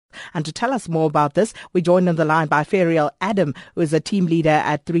And to tell us more about this, we're joined on the line by Ferial Adam, who is a team leader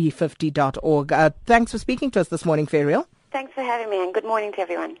at 350.org. Thanks for speaking to us this morning, Ferial. Thanks for having me, and good morning to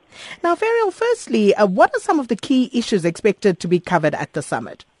everyone. Now, Ferial, firstly, what are some of the key issues expected to be covered at the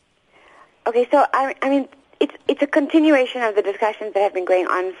summit? Okay, so I mean, it's a continuation of the discussions that have been going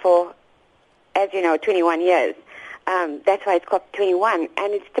on for, as you know, 21 years. That's why it's COP21,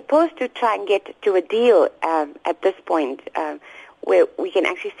 and it's supposed to try and get to a deal at this point where we can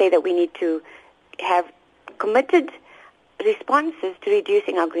actually say that we need to have committed responses to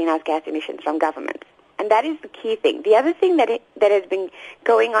reducing our greenhouse gas emissions from governments. And that is the key thing. The other thing that has been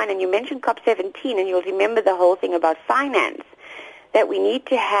going on, and you mentioned COP17, and you'll remember the whole thing about finance, that we need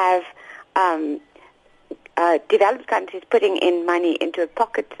to have developed countries putting in money into a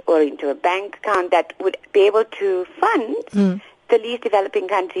pocket or into a bank account that would be able to fund the least developing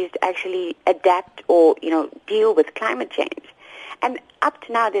countries to actually adapt or, deal with climate change. And up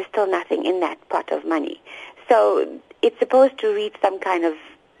to now, there's still nothing in that pot of money. So it's supposed to reach some kind of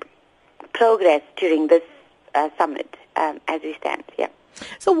progress during this summit as we stand, yeah.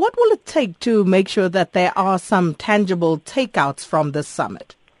 So what will it take to make sure that there are some tangible takeouts from this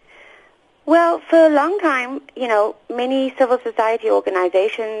summit? Well, for a long time, many civil society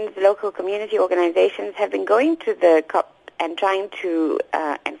organizations, local community organizations have been going to the COP and trying to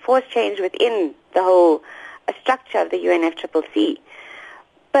enforce change within the whole structure of the UNFCCC.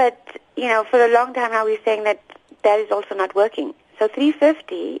 But, for a long time now we're saying that is also not working. So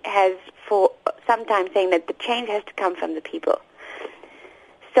 350 has for some time saying that the change has to come from the people.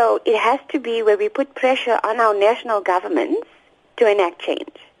 So it has to be where we put pressure on our national governments to enact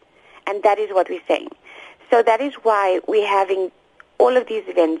change. And that is what we're saying. So that is why we're having all of these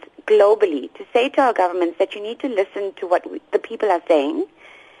events globally to say to our governments that you need to listen to what the people are saying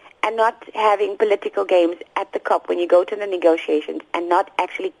and not having political games at the COP when you go to the negotiations and not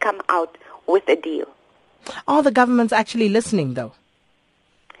actually come out with a deal. Are the governments actually listening, though?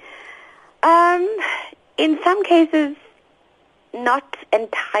 In some cases, not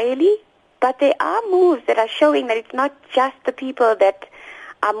entirely, but there are moves that are showing that it's not just the people that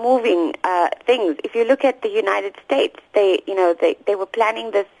are moving things. If you look at the United States, they were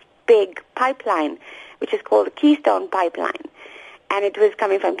planning this big pipeline, which is called the Keystone Pipeline, and it was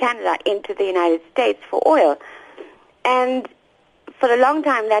coming from Canada into the United States for oil. And for a long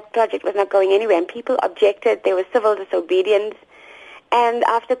time, that project was not going anywhere, and people objected. There was civil disobedience. And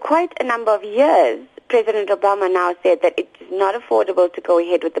after quite a number of years, President Obama now said that it is not affordable to go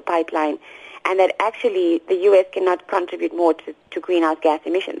ahead with the pipeline and that actually the U.S. cannot contribute more to greenhouse gas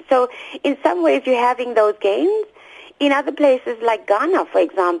emissions. So in some ways, you're having those gains. In other places like Ghana, for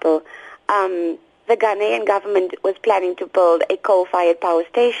example, the Ghanaian government was planning to build a coal-fired power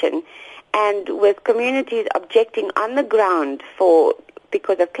station, and with communities objecting on the ground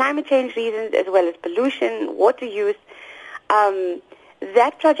because of climate change reasons as well as pollution, water use,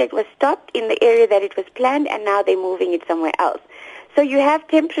 that project was stopped in the area that it was planned, and now they're moving it somewhere else. So you have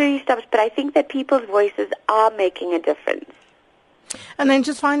temporary stops, but I think that people's voices are making a difference. And then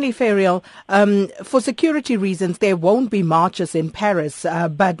just finally, Ferial, for security reasons, there won't be marches in Paris,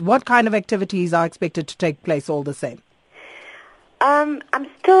 but what kind of activities are expected to take place all the same? I'm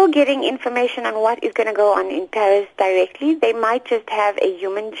still getting information on what is going to go on in Paris directly. They might just have a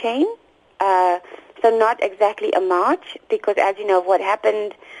human chain, so not exactly a march, because as you know, what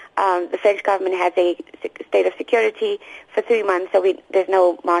happened, the French government has a state of security for 3 months, so there's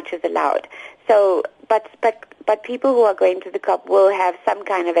no marches allowed. So, but people who are going to the COP will have some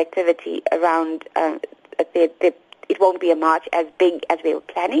kind of activity around. It won't be a march as big as we were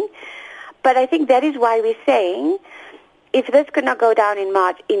planning, but I think that is why we're saying, if this could not go down in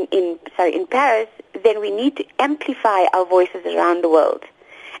March in Paris, then we need to amplify our voices around the world.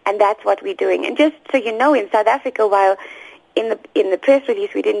 And that's what we're doing. And just so you know, in South Africa, while in the press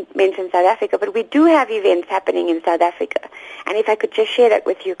release we didn't mention South Africa, but we do have events happening in South Africa. And if I could just share that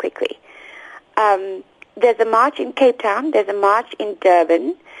with you quickly. There's a march in Cape Town, there's a march in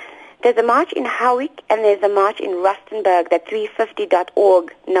Durban, there's a march in Howick, and there's a march in Rustenburg that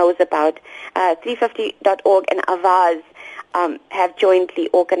 350.org knows about. 350.org and Avaz have jointly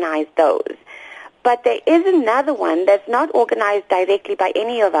organized those. But there is another one that's not organized directly by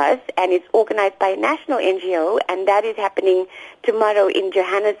any of us, and it's organized by a national NGO, and that is happening tomorrow in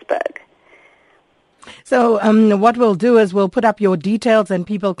Johannesburg. So what we'll do is we'll put up your details and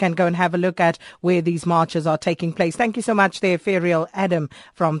people can go and have a look at where these marches are taking place. Thank you so much there, Ferial Adam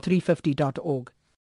from 350.org.